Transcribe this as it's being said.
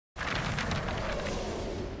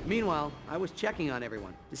Meanwhile, I was checking on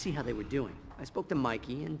everyone to see how they were doing. I spoke to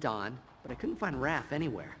Mikey and Don, but I couldn't find Raph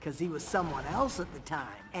anywhere. Because he was someone else at the time,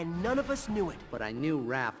 and none of us knew it. But I knew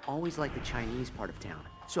Raph always liked the Chinese part of town,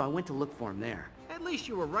 so I went to look for him there. At least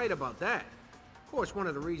you were right about that. Of course, one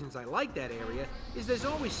of the reasons I like that area is there's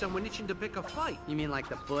always someone itching to pick a fight. You mean like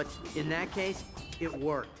the Foots? In that case, it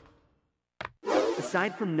worked.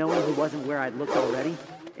 Aside from knowing he wasn't where I'd looked already,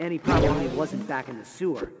 and he probably wasn't back in the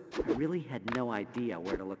sewer, I really had no idea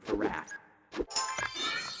where to look for Raph.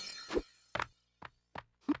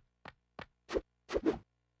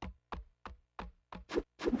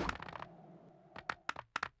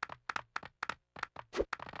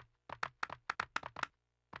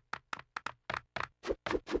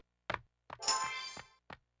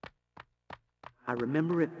 I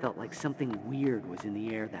remember it felt like something weird was in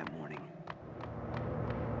the air that morning.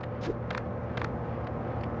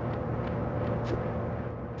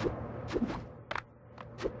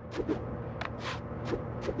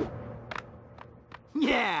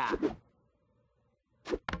 Yeah!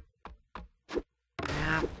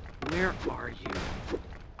 Raph, where are you?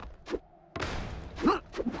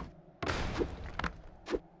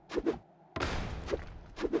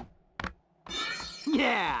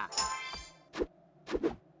 Yeah!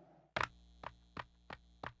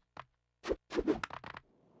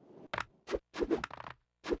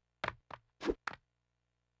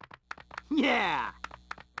 Yeah!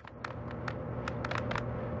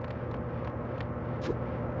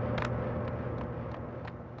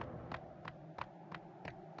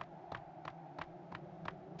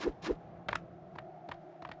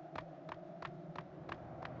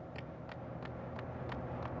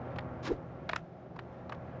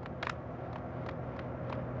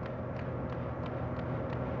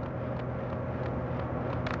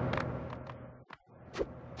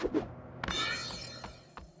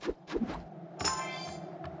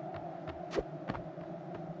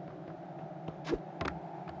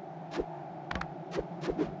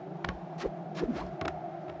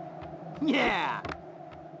 Yeah!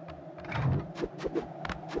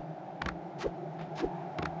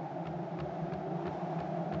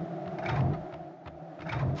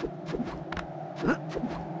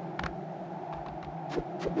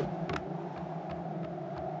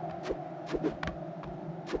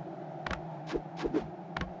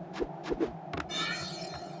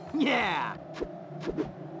 Yeah!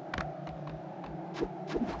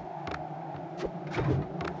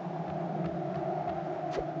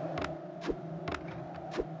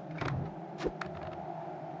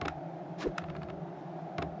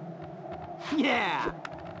 Yeah!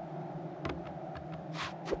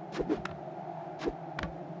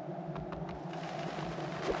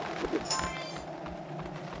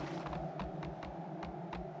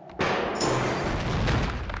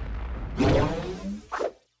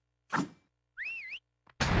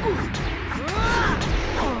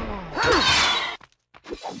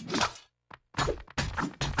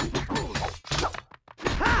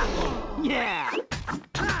 Yeah!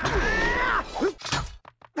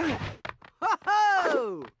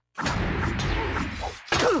 Ho-ho!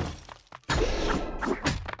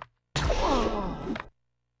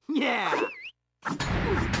 Yeah!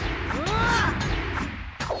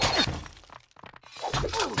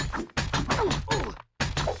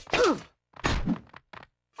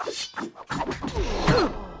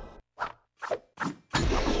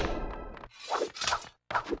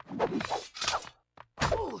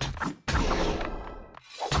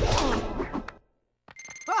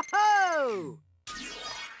 Ho-ho!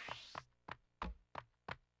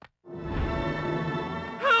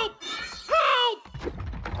 Help! Help!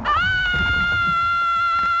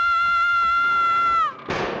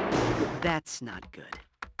 That's not good.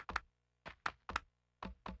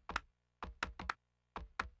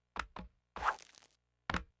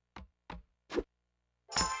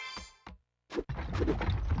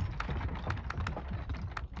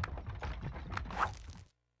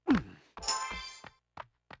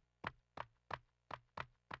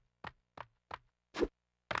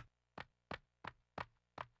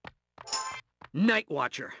 Night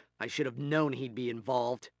Watcher. I should have known he'd be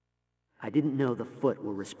involved. I didn't know the Foot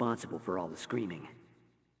were responsible for all the screaming.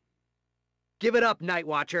 Give it up, Night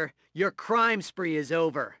Watcher. Your crime spree is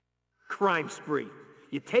over. Crime spree.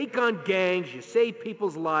 You take on gangs, you save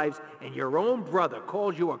people's lives, and your own brother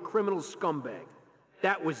calls you a criminal scumbag.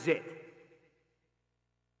 That was it.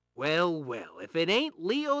 Well, well, if it ain't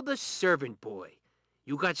Leo the Servant Boy.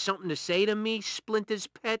 You got something to say to me, Splinter's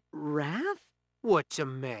pet? Raph? What's the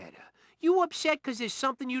matter? You upset 'cause there's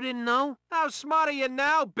something you didn't know? How smart are you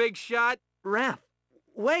now, big shot? Raph,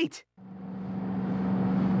 wait!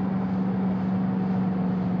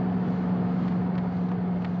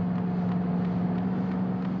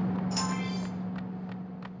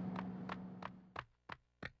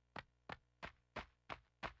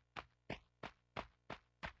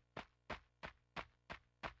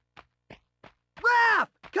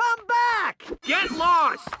 Get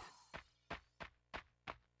lost!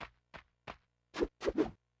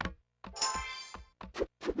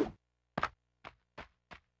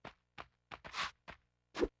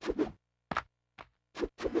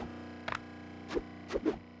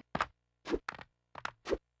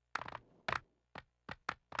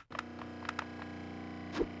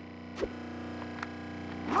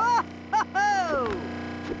 Whoa!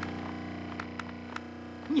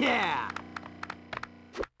 Yeah!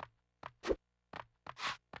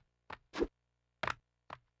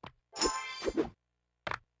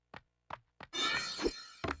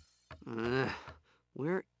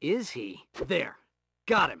 Where is he? There.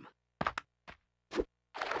 Got him.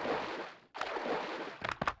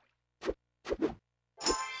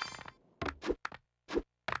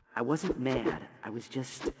 I wasn't mad. I was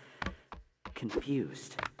just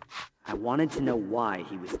confused. I wanted to know why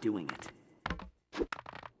he was doing it.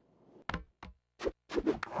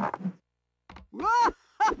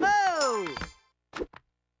 Whoa!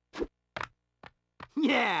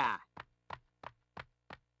 Yeah!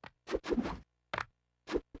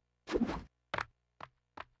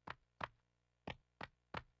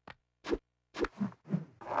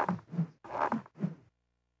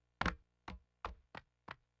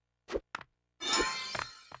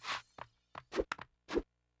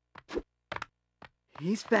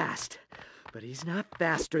 He's fast, but he's not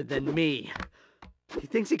faster than me. He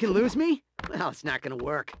thinks he can lose me? Well, it's not gonna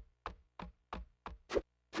work.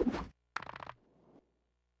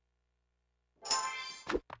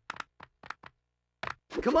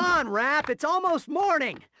 Come on, Raph, it's almost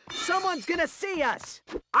morning. Someone's gonna see us.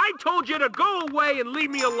 I told you to go away and leave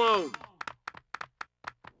me alone!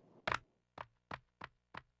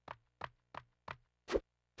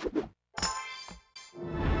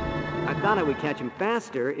 I thought I would catch him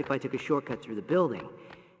faster if I took a shortcut through the building.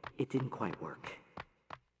 It didn't quite work.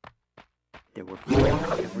 There were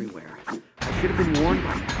flares everywhere. I should have been warned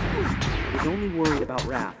by now. I was only worried about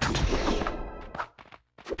Raph.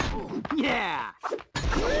 Yeah!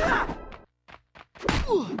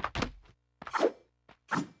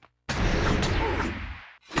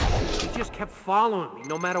 He just kept following me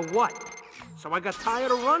no matter what. So I got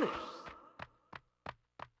tired of running.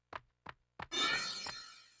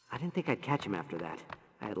 I didn't think I'd catch him after that.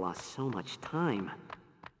 I had lost so much time.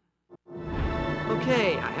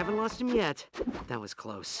 Okay, I haven't lost him yet. That was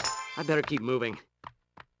close. I better keep moving.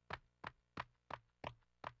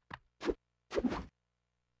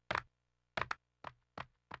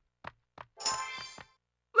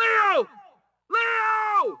 Leo!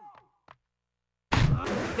 Leo!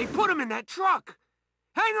 They put him in that truck!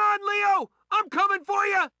 Hang on, Leo! I'm coming for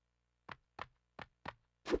you!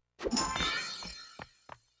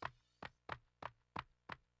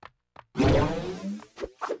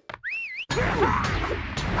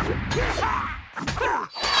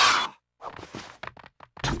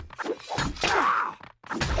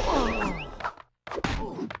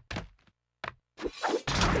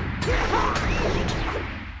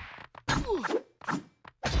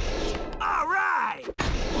 All right!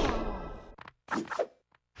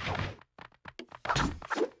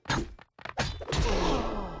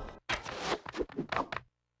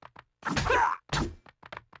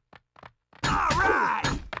 All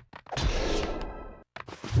right!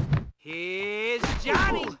 Here's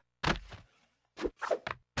Johnny!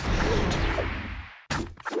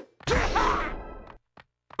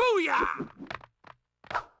 Booyah!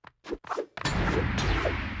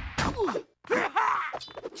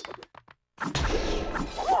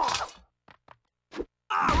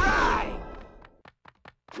 All right!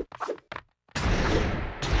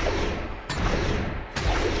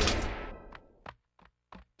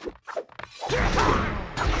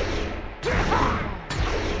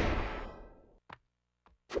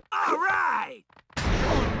 All right!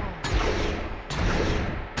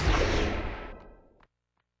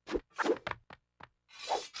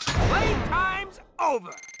 Playtime's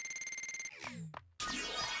over!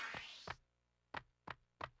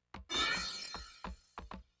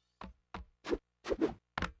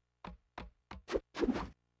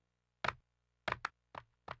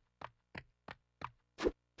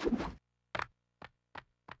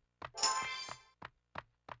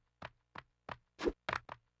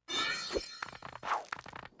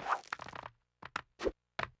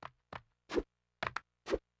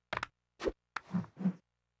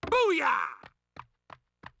 Booyah!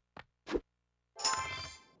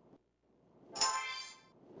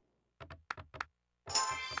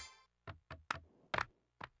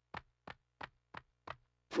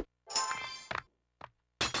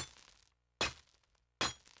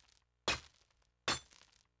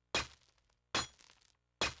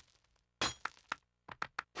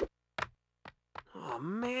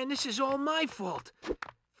 man, this is all my fault.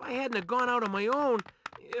 If I hadn't have gone out on my own,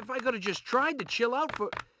 if I could have just tried to chill out for...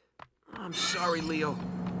 I'm sorry, Leo.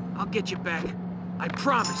 I'll get you back. I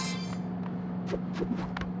promise.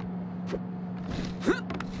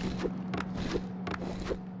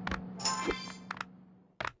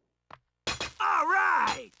 All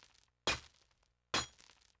right!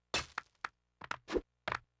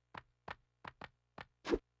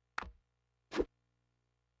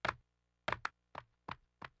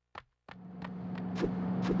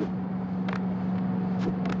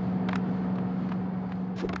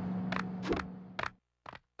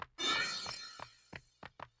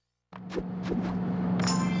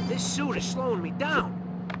 This suit is slowing me down.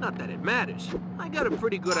 Not that it matters. I got a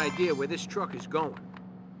pretty good idea where this truck is going.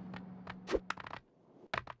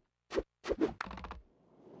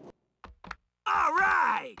 All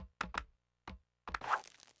right!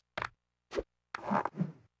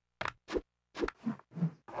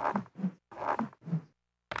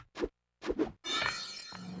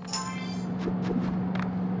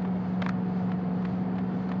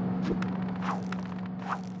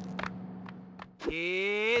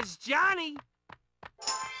 Here's Johnny.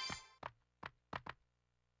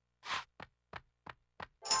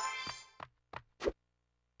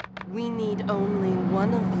 We need only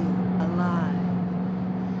one of you alive.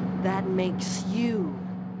 That makes you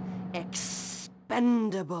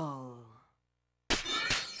expendable.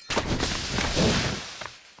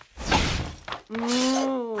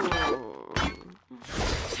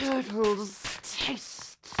 Turtles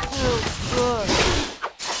taste so good.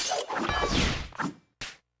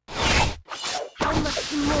 How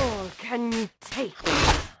much more can you take?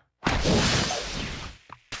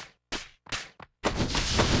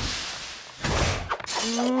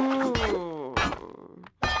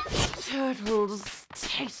 Turtles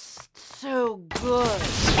taste so good.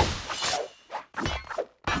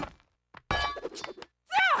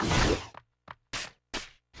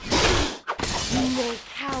 You may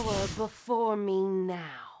cower before me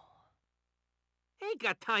now. Ain't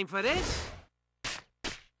got time for this.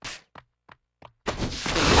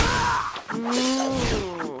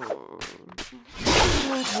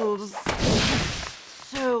 Turtles taste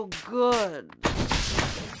so good.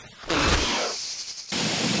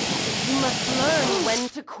 You must learn when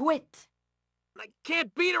to quit. I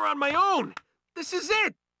can't beat her on my own. This is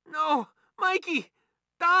it. No, Mikey,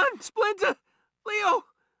 Don, Splinter, Leo.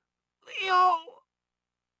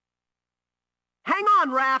 Hang on,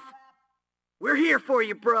 Raph! We're here for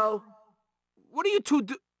you, bro. What are you two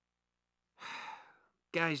do...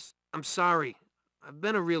 Guys, I'm sorry. I've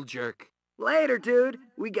been a real jerk. Later, dude.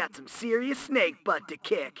 We got some serious snake butt to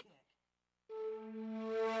kick.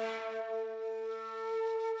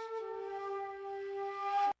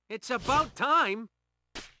 It's about time.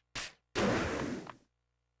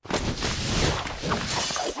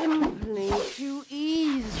 Simply too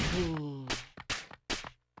easy.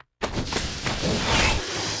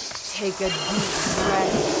 Take a deep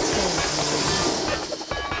breath,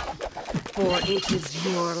 for it is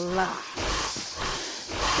your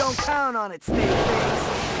last. Don't count on it, Snake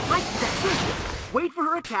Face. Mike, that's it. Wait for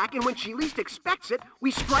her attack, and when she least expects it, we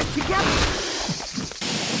strike together.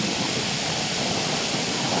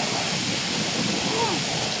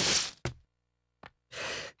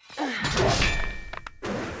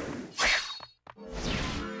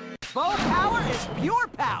 Bow power is pure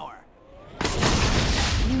power.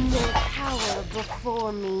 You may cower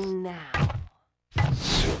before me now.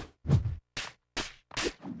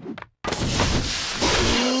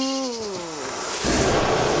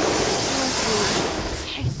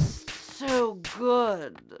 Tastes so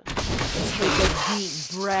good. Take a deep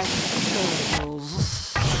breath,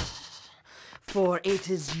 turtles, for it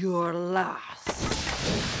is your last.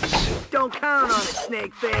 Don't count on it,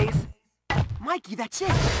 Snake Face. Mikey, that's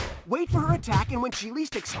it. Wait for her attack, and when she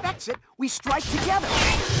least expects it, we strike together.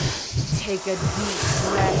 Take a deep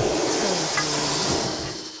breath,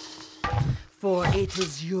 turtles, for it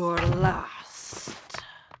is your last.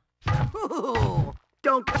 Ooh,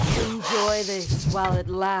 don't enjoy this while it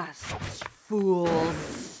lasts,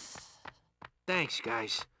 fools. Thanks,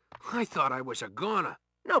 guys. I thought I was a goner.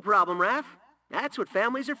 No problem, Raph. That's what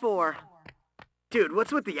families are for. Dude,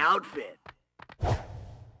 what's with the outfit?